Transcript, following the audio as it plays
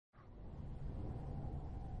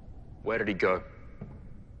Where did he go?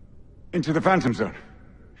 Into the Phantom Zone.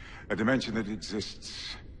 A dimension that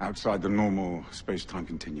exists outside the normal space-time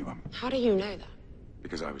continuum. How do you know that?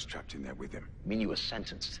 Because I was trapped in there with him. I mean, you were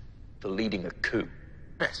sentenced for leading a coup.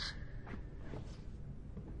 Yes.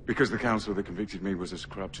 Because the council that convicted me was as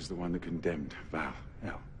corrupt as the one that condemned Val.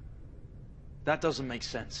 That doesn't make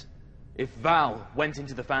sense. If Val went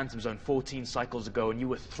into the Phantom Zone 14 cycles ago and you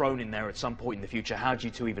were thrown in there at some point in the future, how'd you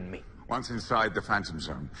two even meet? Once inside the Phantom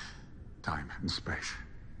Zone, time and space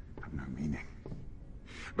have no meaning.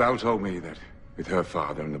 Val told me that with her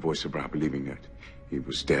father and the voice of Brow believing that he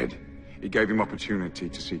was dead, it gave him opportunity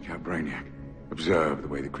to seek out Brainiac, observe the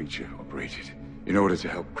way the creature operated, in order to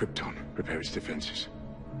help Krypton prepare its defenses.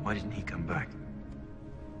 Why didn't he come back?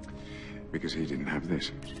 Because he didn't have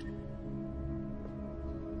this.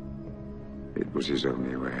 It was his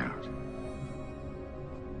only way out.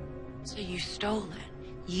 So you stole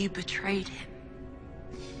it. You betrayed him.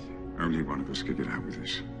 Only one of us could get out with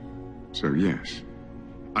this. So yes,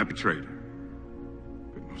 I betrayed him.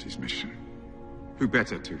 But not his mission. Who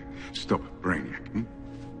better to stop Brainiac?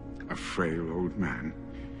 A frail old man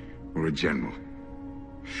or a general?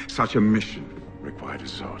 Such a mission required a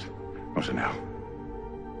sword, not an L.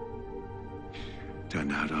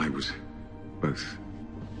 Turned out I was both.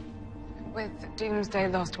 With Doomsday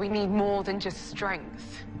lost, we need more than just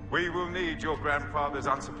strength. We will need your grandfather's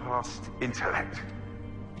unsurpassed intellect.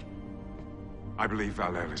 I believe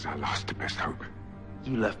Val-El is our last best hope.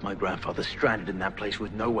 You left my grandfather stranded in that place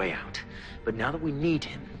with no way out. But now that we need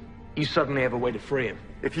him, you suddenly have a way to free him.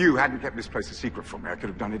 If you hadn't kept this place a secret from me, I could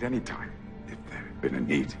have done it any time, if there had been a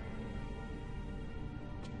need.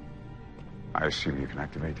 I assume you can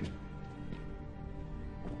activate it.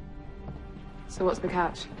 So what's the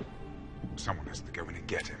catch? Someone has to go in and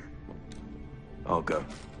get him. I'll go.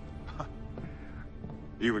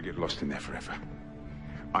 You would get lost in there forever.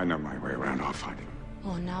 I know my way around. I'll find him.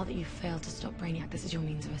 Oh, now that you've failed to stop Brainiac, this is your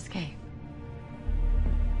means of escape.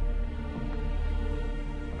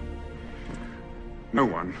 No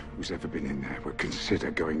one who's ever been in there would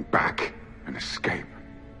consider going back and escape.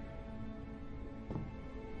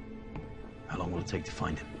 How long will it take to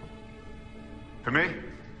find him? For me?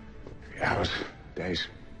 3 hours, days,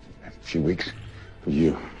 a few weeks. For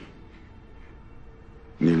you,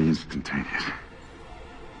 nearly instantaneous.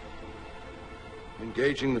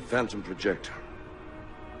 Engaging the Phantom projector.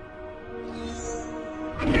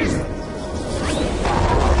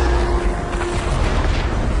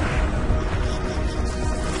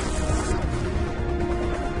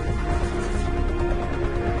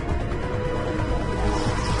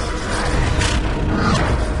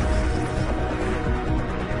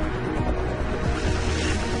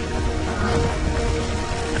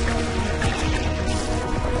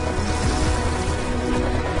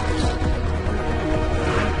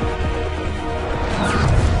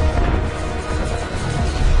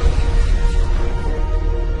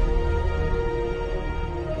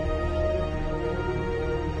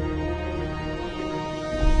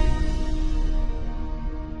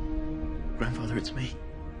 Grandfather, it's me.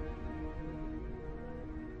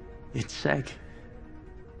 It's Seg.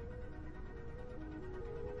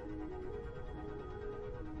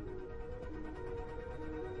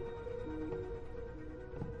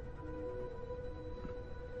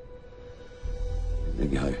 I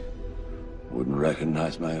think I wouldn't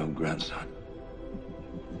recognize my own grandson.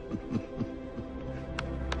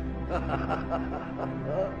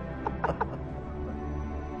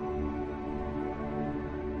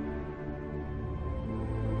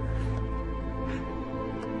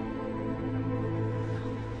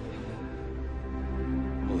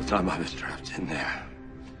 All the time I was trapped in there,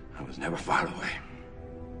 I was never far away.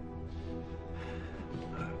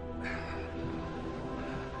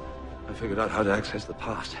 I figured out how to access the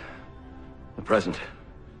past, the present,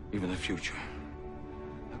 even the future.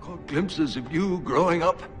 I caught glimpses of you growing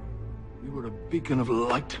up. You were a beacon of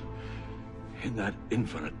light in that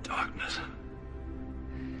infinite darkness.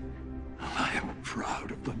 And I am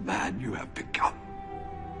proud of the man you have become.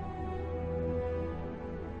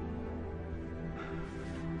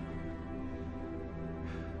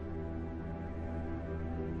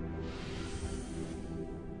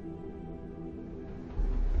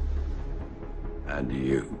 And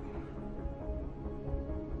you.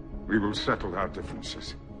 We will settle our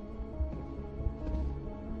differences.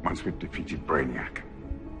 Once we've defeated Brainiac.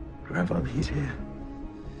 Grandfather, he's here.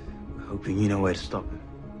 We're hoping you know where to stop him.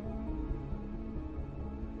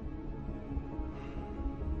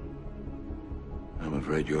 I'm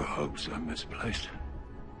afraid your hopes are misplaced.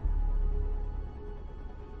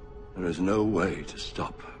 There is no way to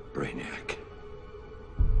stop Brainiac.